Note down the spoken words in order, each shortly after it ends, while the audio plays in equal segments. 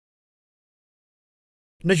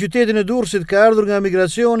Në qytetin e Durrësit ka ardhur nga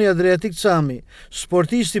emigracioni Adriatik Cami,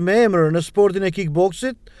 sportisti me emër në sportin e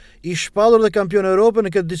kickboxit, i shpallur dhe kampion Evropë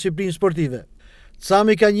në këtë disiplinë sportive.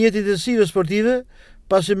 Cami ka një jetë intensive sportive,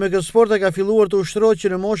 pasi me këtë sport ka filluar të ushtrohet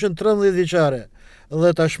që në moshën 13 vjeçare,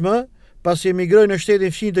 dhe tashmë, pasi emigroi në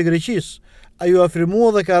shtetin fqinjë të Greqisë, ai u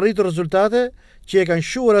afirmua dhe ka arritur rezultate që e kanë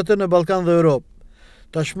shuar atë në Ballkan dhe Europë.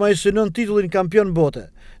 Tashmë ai synon titullin kampion bote.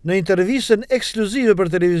 Në intervistën ekskluzive për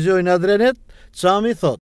televizionin Adrianet, Cami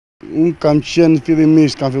thot: Unë kam qenë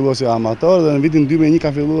fillimisht, kam filluar si amator dhe në vitin 2001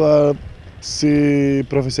 kam filluar si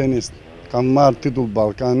profesionist. Kam marrë titull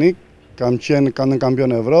ballkanik, kam qenë në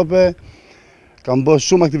kampion Evropë, kam bërë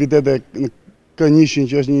shumë aktivitete në K100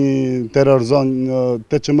 që është një terror zone në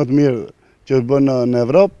 8 më të mirë që është bërë në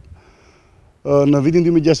Evropë. Në vitin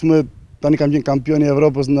 2016 tani kam qenë kampioni i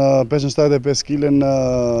Evropës në 575 kg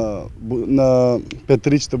në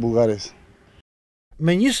Petriç të Bullgarisë.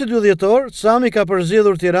 Me 22 dhjetor, Cami ka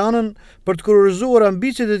përzgjedhur Tiranën për të kurorizuar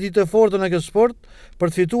ambicjet e tij të forta në këtë sport, për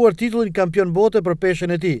të fituar titullin kampion bote për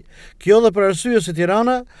peshën e tij. Kjo dhe për arsye se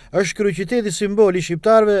Tirana është kryeqyteti simbol i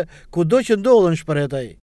shqiptarëve kudo që ndodhen, shpreh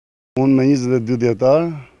ai. Unë me 22 dhjetor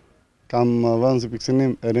kam vënë si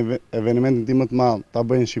pikëqëllim evenimentin tim më të madh ta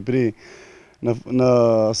bëj në Shqipëri, në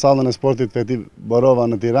sallën e sportit Feti Borova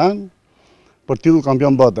në Tiranë, për titull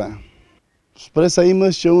kampion bote. Shpresa ime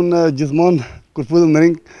është që unë gjithmonë kur futem në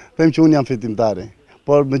ring, them që unë jam fitimtari.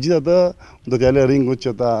 Por megjithatë, do t'ja lë ringut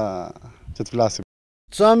që të flasim.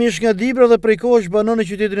 Cami është nga Dibra dhe prej kohësh banon në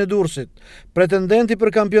qytetin e Durrësit. Pretendenti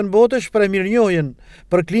për kampion bote shpreh mirënjohjen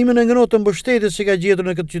për klimën e ngrohtë të mbështetjes që ka gjetur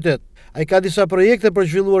në këtë qytet. Ai ka disa projekte për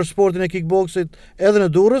të zhvilluar sportin e kickboxit edhe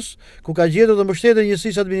në Durrës, ku ka gjetur të mbështetjen e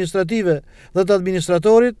njësisë administrative dhe të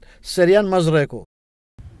administratorit Serian Mazreku.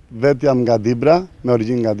 Vet jam nga Dibra, me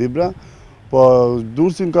origjinë nga Dibra, po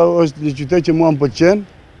Durrësi është një qytet që mua më pëlqen,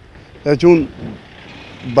 edhe që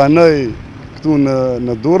unë banoj këtu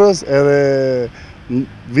në Durrës, edhe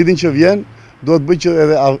vitin që vjen, do të bëj që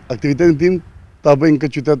edhe aktivitetin tim ta bëj në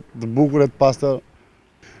këtë qytet të bukur e të pastër.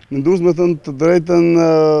 Në Durrës, me thënë të drejtën,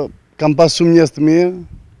 kam pas shumë njerëz të mirë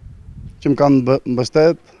që më kanë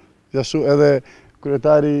mbështet, ashtu edhe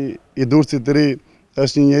kryetari i Durrësit të ri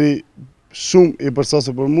është një njeri shumë i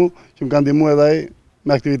përsosur për mua, që më kanë ndihmuar edhe ai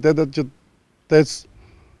me aktivitetet që të ecë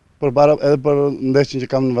përpara edhe për ndeshjen që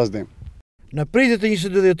kam në vazhdim. Në pritje të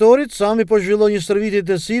 22 dhjetorit, Cami po zhvillon një stërvitje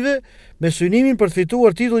intensive me synimin për të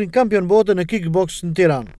fituar titullin kampion bote në kickbox në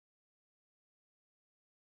Tiranë.